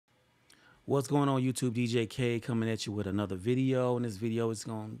What's going on, YouTube? DJ K coming at you with another video. In this video, it's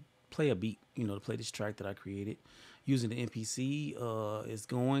going to play a beat, to play this track that I created using the MPC. It's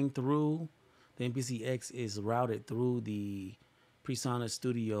going through, the MPCx is routed through the Presonus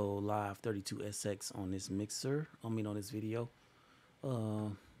Studio Live 32SX on this mixer, on this video.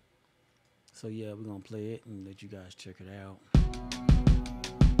 So yeah, we're going to play it and let you guys check it out.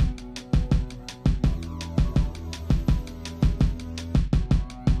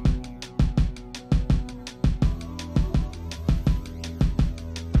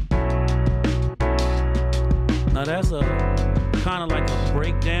 Now that's a kind of like a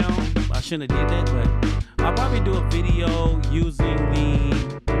breakdown. I shouldn't have did that, but I'll probably do a video using the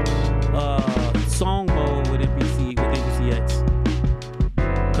song mode with MPCx,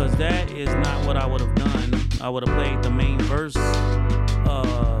 because that is not what I would have done. I would have played the main verse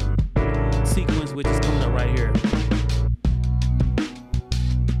sequence, which is coming up right here.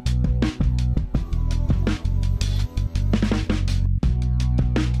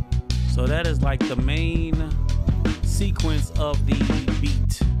 So that is like the main sequence of the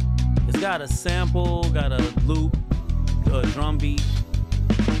beat. It's got a sample, got a loop, a drum beat,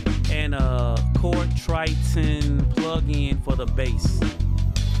 and a chord Triton plug-in for the bass,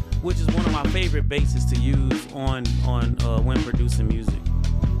 which is one of my favorite basses to use on when producing music.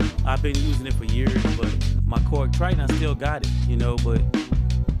 I've been using it for years, but my chord Triton, I still got it, but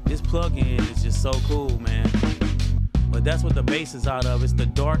this plug-in is just so cool, man. But that's what the bass is out of. It's the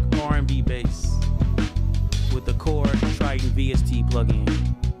dark R&B bass with the chord Triton VST plugin.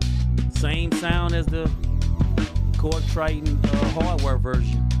 Same sound as the chord Triton hardware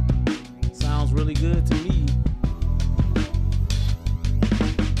version. Sounds really good to me.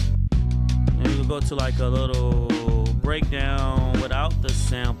 And we'll go to like a little breakdown without the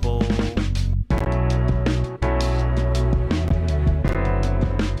sample.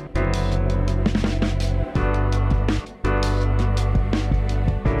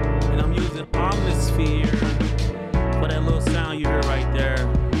 And I'm using Omnisphere for that little sound you hear right there.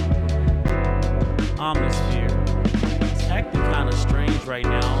 Omnisphere. It's acting kind of strange right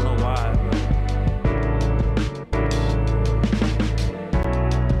now. I don't know why,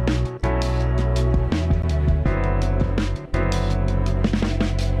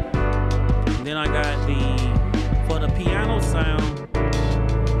 and then I got for the piano sound.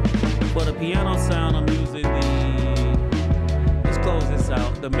 For the piano sound, I'm using let's close this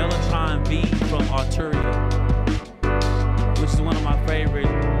out, the Mellotron V from Arturia, which is one of my favorite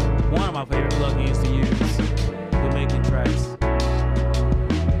plugins to use for making tracks.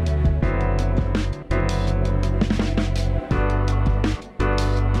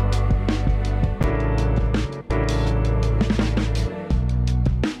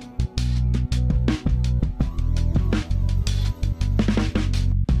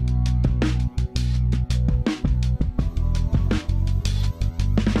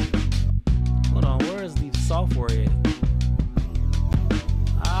 Hold on, where is the software at?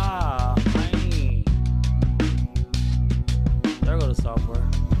 Software.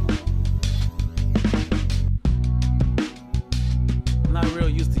 I'm not real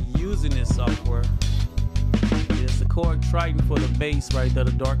used to using this software. It's the chord Triton for the bass right there,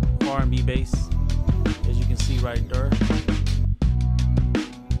 the dark R&B bass, as you can see right there.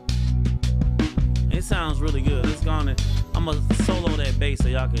 It sounds really good. I'm gonna solo that bass so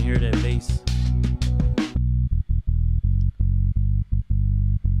y'all can hear that bass.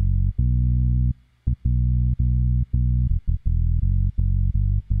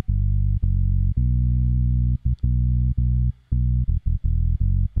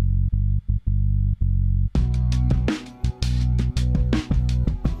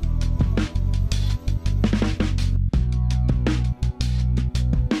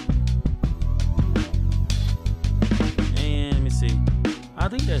 I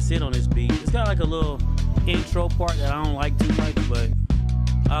think that's it on this beat. It's got like a little intro part that I don't like too much, but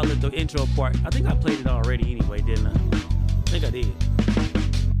I'll let the intro part. I think I played it already anyway, didn't I? I think I did.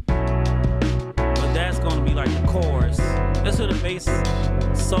 But that's gonna be like the chorus. Let's do the bass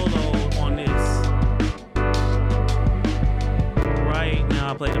solo on this. Right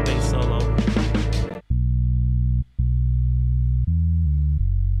now I play the bass solo.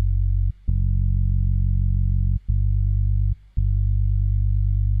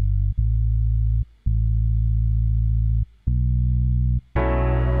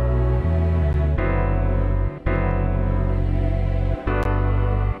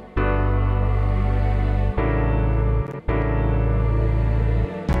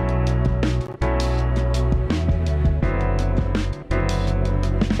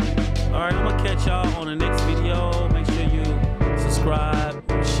 Alright,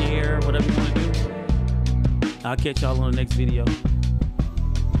 I'll catch y'all on the next video.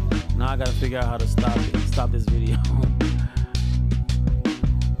 Now I gotta figure out how to stop this video.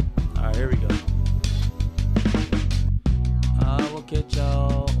 All right, here we go. I will catch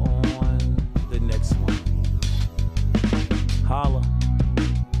y'all on the next one. Holla.